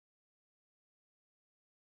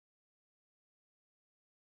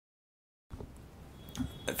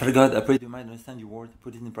Father God, I pray you might understand your word,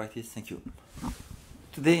 put it in practice. Thank you.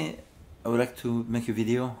 Today, I would like to make a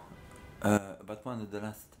video about one of the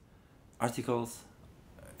last articles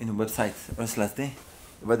in the website, Earth's Last Day,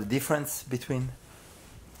 about the difference between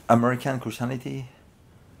American Christianity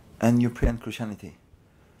and European Christianity.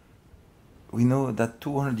 We know that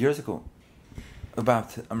 200 years ago,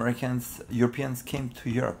 about Europeans came to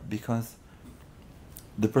Europe because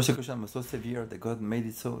the persecution was so severe that God made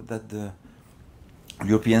it so that the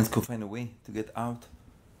Europeans could find a way to get out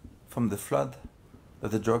from the flood that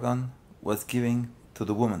the dragon was giving to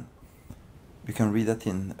the woman. We can read that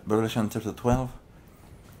in Revelation chapter 12,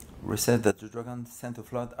 where it said that the dragon sent a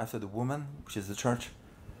flood after the woman, which is the church.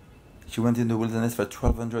 She went in the wilderness for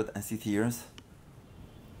 1260 years.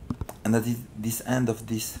 And at this end of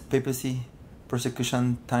this papacy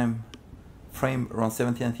persecution time frame around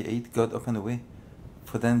 1798, God opened a way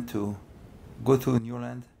for them to go to a new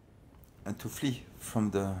land and to flee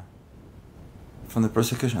from the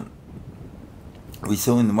persecution. We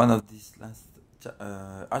saw in one of these last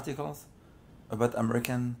articles about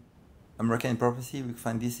American prophecy. We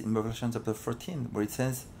find this in Revelation chapter 14, where it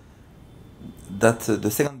says that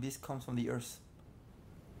the second beast comes from the earth,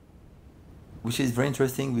 which is very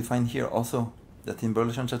interesting. We find here also that in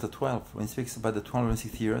Revelation chapter 12, when it speaks about the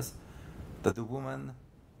 1260 years, that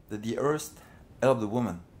the earth helped the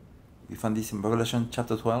woman. We find this in Revelation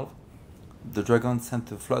chapter 12. The dragon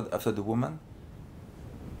sent a flood after the woman,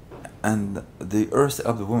 and the earth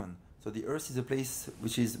helped the woman. So the earth is a place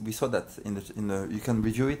which is, we saw that in the you can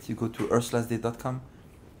review it. You go to earthlastday.com.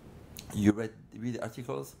 You read the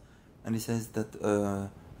articles, and it says that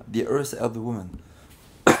the earth helped the woman.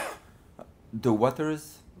 The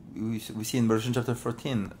waters, we see in Revelation chapter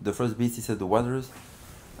 14, the first beast, he said the waters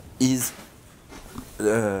is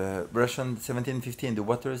Revelation 17:15. The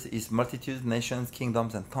waters is multitudes, nations,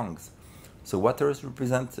 kingdoms, and tongues. So waters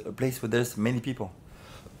represent a place where there's many people.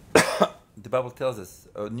 The Bible tells us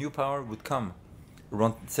a new power would come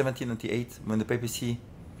around 1798 when the papacy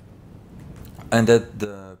ended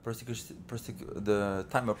the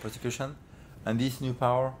time of persecution, and this new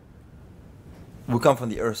power will come from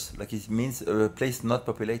the earth, like it means a place not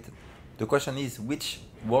populated. The question is, which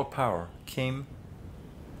world power came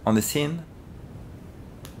on the scene,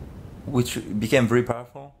 which became very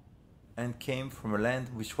powerful, and came from a land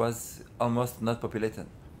which was almost not populated,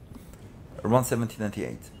 around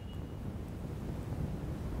 1798.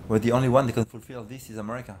 Well, the only one that can fulfill this is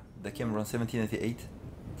America, that came around 1798.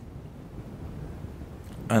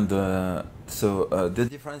 And the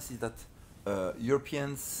difference is that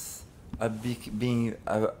Europeans have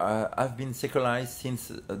been secularized since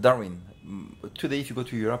Darwin. Today, if you go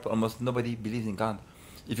to Europe, almost nobody believes in God.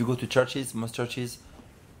 If you go to churches, most churches,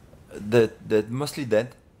 they're mostly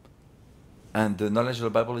dead, and the knowledge of the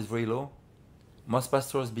Bible is very low. Most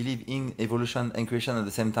pastors believe in evolution and creation at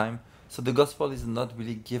the same time. So the gospel is not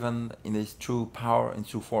really given in its true power and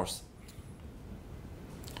true force.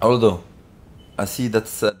 Although I see that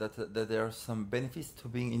there are some benefits to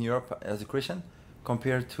being in Europe as a Christian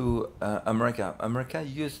compared to America. America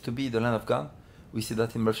used to be the land of God. We see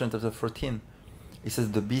that in Revelation chapter 14. It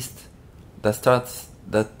says the beast that starts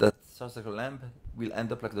like a lamb will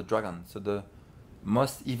end up like the dragon. So the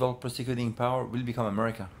most evil persecuting power will become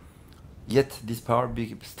America. Yet this power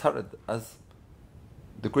started as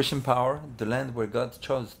the Christian power, the land where God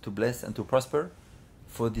chose to bless and to prosper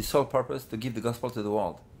for the sole purpose to give the gospel to the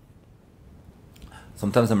world.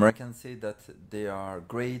 Sometimes Americans say that they are a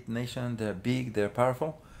great nation, they're big, they're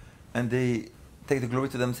powerful, and they take the glory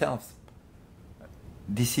to themselves.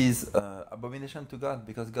 This is abomination to God,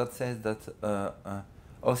 because God says that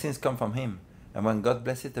all things come from Him, and when God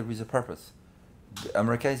blesses, there is a purpose.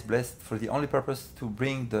 America is blessed for the only purpose to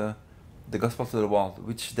bring the gospel to the world,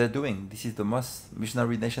 which they're doing. This is the most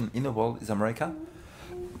missionary nation in the world, is America.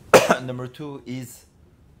 Number 2 is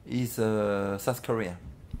South Korea.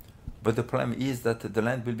 But the problem is that the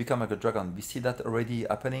land will become like a dragon. We see that already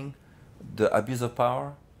happening. The abuse of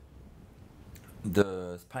power,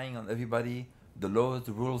 the spying on everybody, the laws,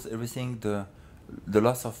 the rules, everything, the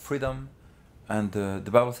loss of freedom, and the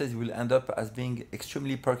Bible says it will end up as being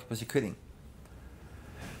extremely persecuting.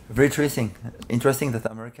 Very interesting that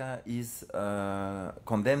America is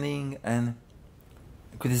condemning and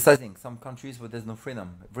criticizing some countries where there's no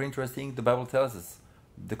freedom. Very interesting. The Bible tells us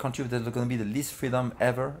the country that's going to be the least freedom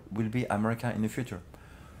ever will be America in the future.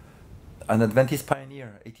 An Adventist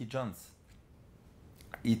pioneer, A.T. Jones,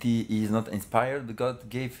 E.T. is not inspired, but God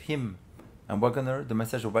gave him and Wagner the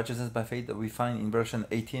message of righteousness by faith that we find in Revelation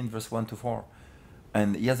 18, verse 1-4.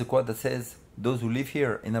 And he has a quote that says, "Those who live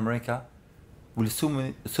here in America will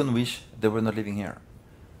soon wish they were not living here."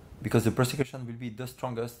 because the persecution will be the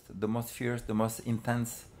strongest, the most fierce, the most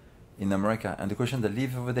intense in America, and the Christians that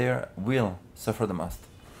live over there will suffer the most.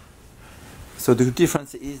 So the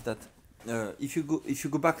difference is that if you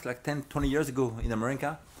go back like 10, 20 years ago in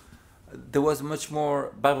America, there was much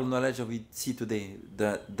more Bible knowledge than we see today.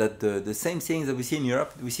 That the same things that we see in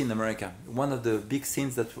Europe, we see in America. One of the big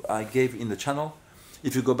sins that I gave in the channel,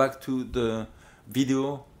 if you go back to the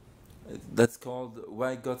video that's called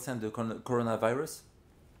Why God Sent the Coronavirus,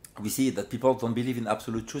 we see that people don't believe in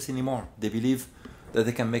absolute truth anymore. They believe that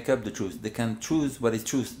they can make up the truth. They can choose what is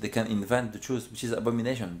truth. They can invent the truth, which is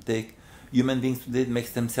abomination. Human beings today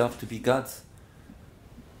makes themselves to be gods,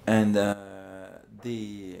 and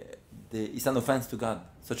it's an offense to God,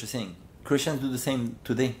 such a thing. Christians do the same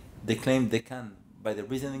today. They claim they can, by their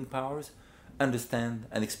reasoning powers, understand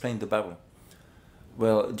and explain the Bible.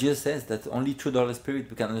 Well, Jesus says that only through the Holy Spirit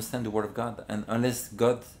we can understand the Word of God, and unless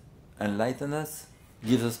God enlightens us,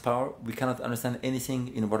 gives us power, we cannot understand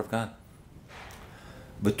anything in the Word of God.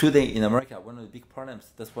 But today in America, one of the big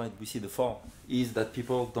problems, that's why we see the fall, is that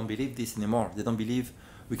people don't believe this anymore. They don't believe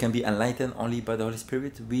we can be enlightened only by the Holy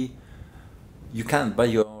Spirit. You can, by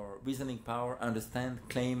your reasoning power, understand,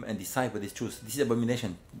 claim, and decide what is truth. This is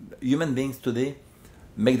abomination. Human beings today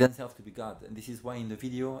make themselves to be God. And this is why in the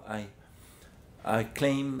video I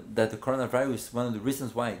claim that the coronavirus, one of the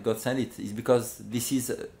reasons why God sent it, is because this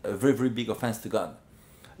is a very, very big offense to God.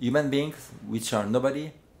 Human beings, which are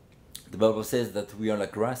nobody, the Bible says that we are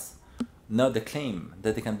like grass. Now they claim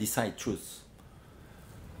that they can decide truth.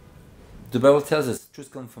 The Bible tells us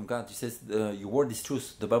truth comes from God. It says your word is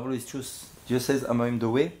truth. The Bible is truth. Jesus says, I am the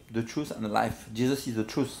way, the truth, and the life. Jesus is the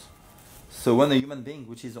truth. So when a human being,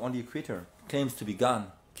 which is only a creature, claims to be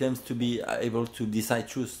God, claims to be able to decide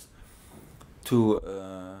truth, to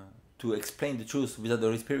explain the truth without the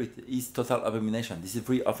Holy Spirit, is total abomination. This is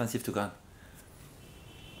very offensive to God.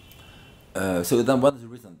 So then one of the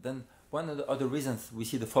reasons. Then one of the other reasons we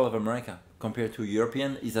see the fall of America compared to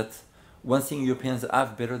European is that one thing Europeans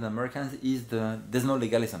have better than Americans is there's no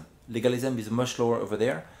legalism. Legalism is much lower over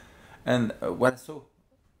there, and what I saw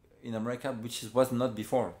in America, which was not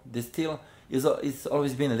before, it's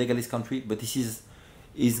always been a legalist country, but this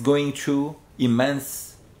is going through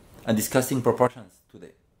immense and disgusting proportions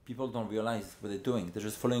today. People don't realize what they're doing. They're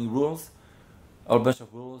just following rules, a bunch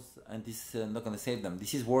of rules, and this is not going to save them.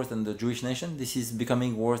 This is worse than the Jewish nation. This is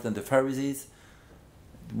becoming worse than the Pharisees,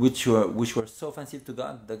 which were so offensive to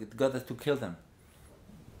God that God had to kill them.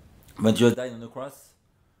 When Jesus died on the cross,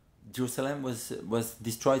 Jerusalem was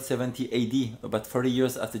destroyed 70 AD, about 30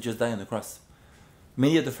 years after Jesus died on the cross.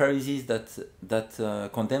 Many of the Pharisees that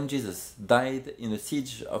condemned Jesus died in the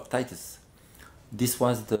siege of Titus. This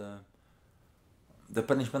was the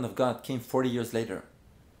punishment of God came 40 years later.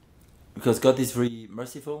 Because God is very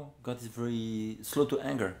merciful, God is very slow to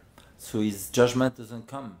anger. So his judgment doesn't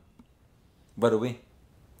come right away.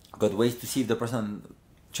 God waits to see if the person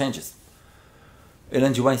changes.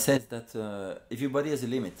 Ellen G. White says that everybody has a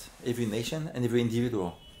limit, every nation and every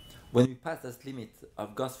individual. When we pass that limit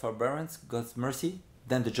of God's forbearance, God's mercy,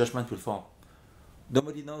 then the judgment will fall.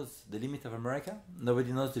 Nobody knows the limit of America,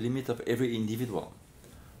 nobody knows the limit of every individual.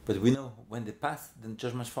 But we know when they pass, then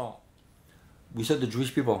judgments fall. We saw the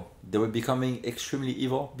Jewish people, they were becoming extremely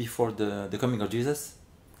evil before the coming of Jesus.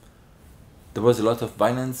 There was a lot of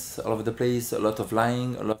violence all over the place, a lot of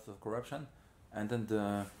lying, a lot of corruption, and then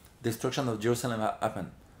the destruction of Jerusalem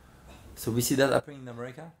happened. So we see that happening in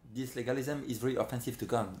America. This legalism is very offensive to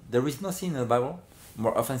God. There is no sin in the Bible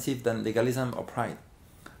more offensive than legalism or pride.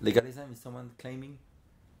 Legalism is someone claiming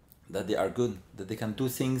that they are good, that they can do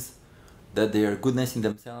things, that they are goodness in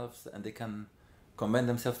themselves, and they can commend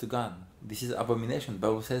themselves to God. This is abomination. The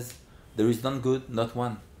Bible says there is none good, not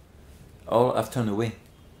one. All have turned away.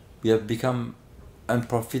 We have become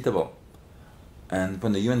unprofitable. And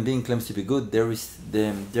when a human being claims to be good, they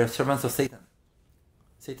are servants of Satan.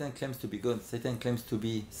 Satan claims to be good. Satan claims to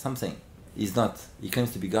be something. He's not. He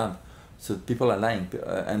claims to be God. So people are lying.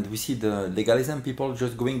 And we see the legalism, people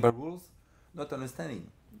just going by rules, not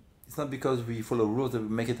understanding. It's not because we follow rules that we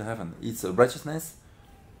make it to heaven. It's a righteousness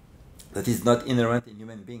that is not inherent in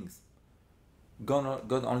human beings.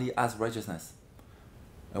 God only has righteousness.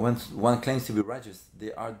 And when one claims to be righteous,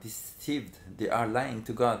 they are deceived, they are lying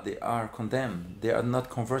to God, they are condemned, they are not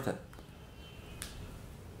converted.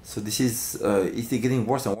 So this is, it's getting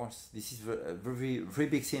worse and worse. This is a very, very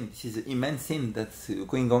big sin. This is an immense sin that's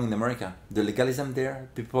going on in America. The legalism there,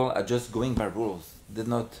 people are just going by rules. They're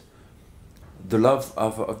not, the love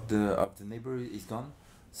of the neighbor is gone.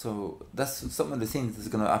 So that's some of the things that's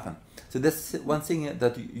going to happen. So that's one thing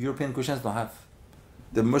that European Christians don't have.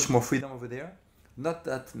 They're much more freedom over there. Not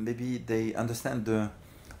that maybe they understand the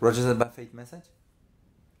righteousness by faith message,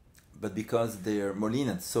 but because they're more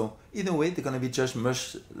lenient. So in a way, they're going to be judged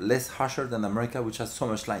much less harsher than America, which has so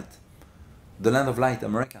much light. The land of light,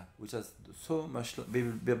 America, which has so much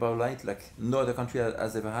biblical light, like no other country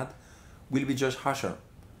has ever had, will be judged harsher.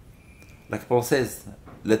 Like Paul says,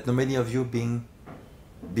 let no many of you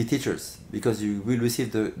be teachers, because you will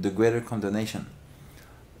receive the greater condemnation.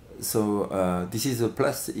 So this is a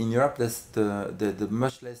plus. In Europe, there's the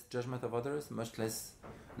much less judgment of others, much less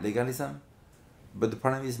legalism, but the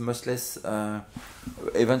problem is much less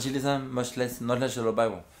evangelism, much less knowledge of the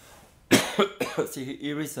Bible. See,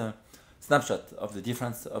 here is a snapshot of the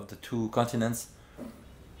difference of the two continents,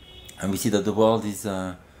 and we see that the world is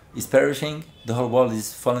perishing. The whole world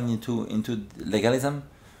is falling into legalism,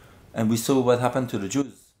 and we saw what happened to the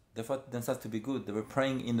Jews. They thought themselves to be good. They were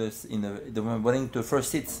praying they were waiting to the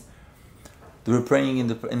first seats. They were praying in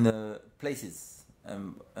the places,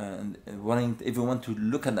 and wanting everyone to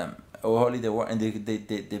look at them, how holy they were, and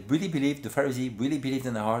they really believed. The Pharisees really believed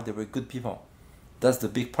in their heart they were good people. That's the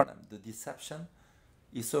big problem. The deception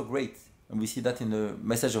is so great, and we see that in the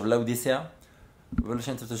message of Laodicea,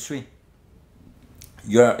 Revelation chapter 3.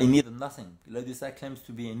 You are in need of nothing. Laodicea claims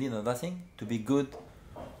to be in need of nothing, to be good,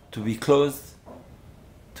 to be closed,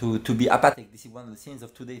 to be apathic. This is one of the sins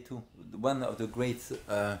of today too. One of the great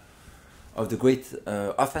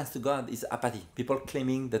offense to God is apathy. People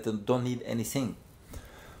claiming that they don't need anything.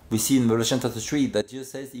 We see in Revelation chapter 3 that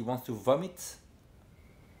Jesus says he wants to vomit.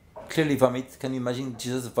 Clearly vomit. Can you imagine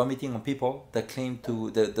Jesus vomiting on people that claim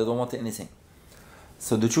that they don't want anything?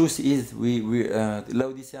 So the truth is,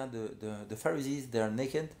 Laodicea, the Pharisees, they are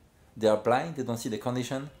naked, they are blind, they don't see the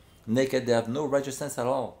condition. Naked, they have no righteousness at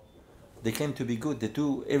all. They claim to be good, they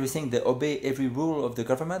do everything, they obey every rule of the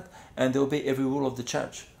government, and they obey every rule of the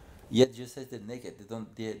church. Yet Jesus says they're naked,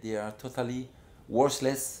 they are totally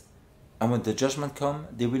worthless, and when the judgment comes,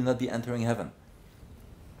 they will not be entering heaven.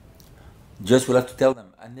 Jesus will have to tell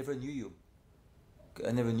them, I never knew you.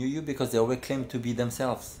 I never knew you, because they always claimed to be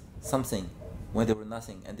themselves something when they were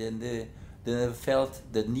nothing, and then they never felt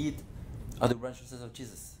the need of the righteousness of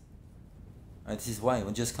Jesus. And this is why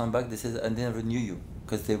when Jesus comes back, they say, I never knew you,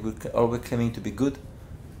 because they were always claiming to be good,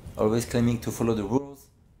 always claiming to follow the rules,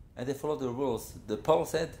 and they follow the rules. Paul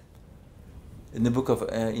said in the book of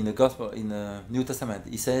in the Gospel, in the New Testament,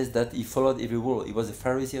 he says that he followed every rule. He was a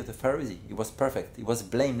Pharisee of the Pharisee. He was perfect. He was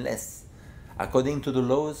blameless. According to the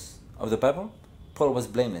laws of the Bible, Paul was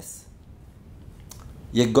blameless.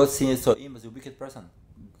 Yet God saw him as a wicked person.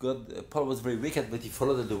 Paul was very wicked, but he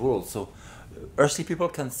followed the rules. So earthly people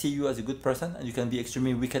can see you as a good person, and you can be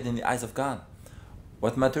extremely wicked in the eyes of God.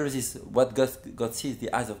 What matters is what God sees,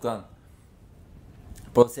 the eyes of God.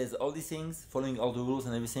 Paul says all these things, following all the rules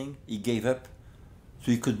and everything, he gave up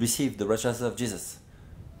so he could receive the righteousness of Jesus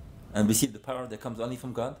and receive the power that comes only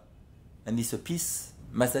from God. And it's a peace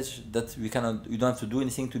message that we don't have to do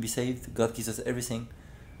anything to be saved. God gives us everything.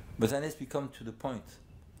 But unless we come to the point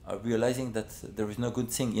of realizing that there is no good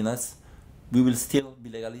thing in us, we will still be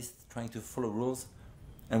legalists, trying to follow rules,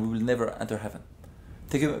 and we will never enter heaven.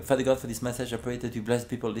 Thank you, Father God, for this message. I pray that you bless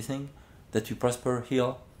people listening, that you prosper,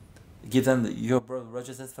 heal, give them your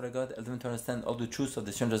righteousness, Father God, help them to understand all the truths of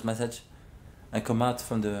the stranger's message, and come out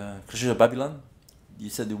from the clutches of Babylon. You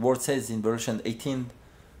said the word says in Revelation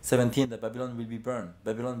 18:17 that Babylon will be burned,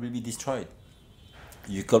 Babylon will be destroyed.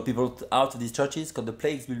 You call people out of these churches because the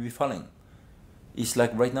plagues will be falling. It's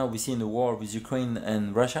like right now we see in the war with Ukraine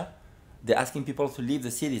and Russia, they're asking people to leave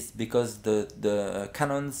the cities because the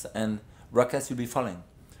cannons and rockets will be falling.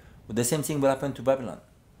 But the same thing will happen to Babylon.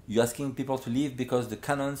 You're asking people to leave because the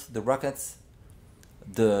cannons, the rockets,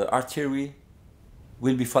 the artillery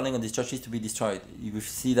will be falling on these churches to be destroyed. You will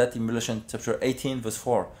see that in Revelation chapter 18 verse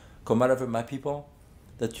 4. Come out of my people,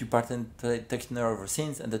 that you take care of our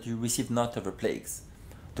sins, and that you receive not of our plagues.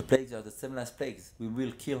 The plagues are the 7 last plagues. We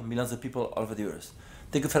will kill millions of people all over the earth.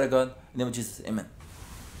 Thank you, Father God. In the name of Jesus, amen.